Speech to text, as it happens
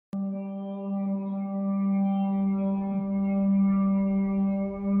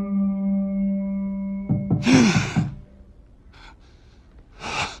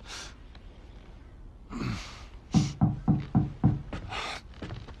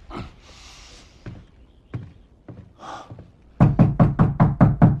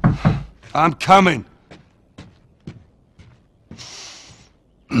I'm coming.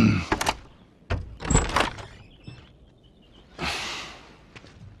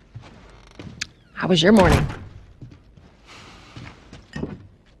 How was your morning?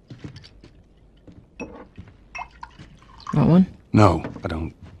 Want one? No, I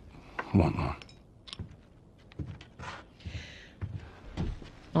don't want one.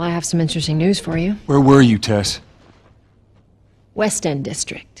 Well, I have some interesting news for you. Where were you, Tess? West End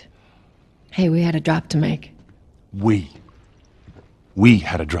District. Hey, we had a drop to make. We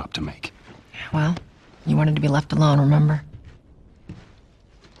had a drop to make. Well, you wanted to be left alone, remember?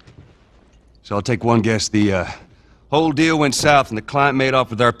 So I'll take one guess. The whole deal went south and the client made off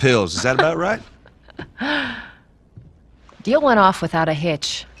with our pills. Is that about right? Deal went off without a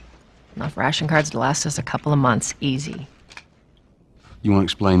hitch. Enough ration cards to last us a couple of months, easy. You want to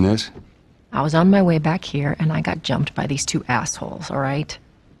explain this? I was on my way back here, and I got jumped by these two assholes, all right?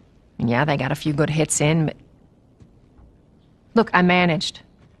 And yeah, they got a few good hits in, but... Look, I managed.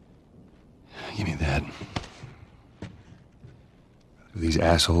 Give me that. Are these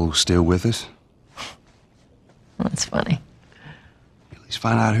assholes still with us? That's funny. At least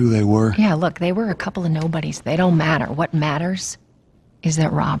find out who they were. Yeah, look, they were a couple of nobodies. They don't matter. What matters is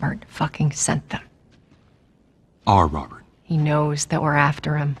that Robert fucking sent them. Our Robert. He knows that we're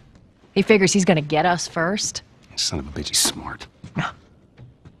after him. He figures he's gonna get us first. Son of a bitch, he's smart. No.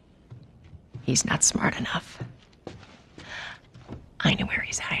 He's not smart enough. I know where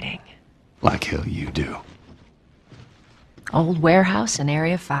he's hiding. Like hell you do. Old warehouse in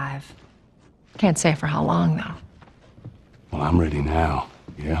Area 5. Can't say for how long, though. Well, I'm ready now.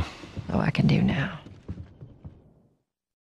 Yeah? Oh, I can do now.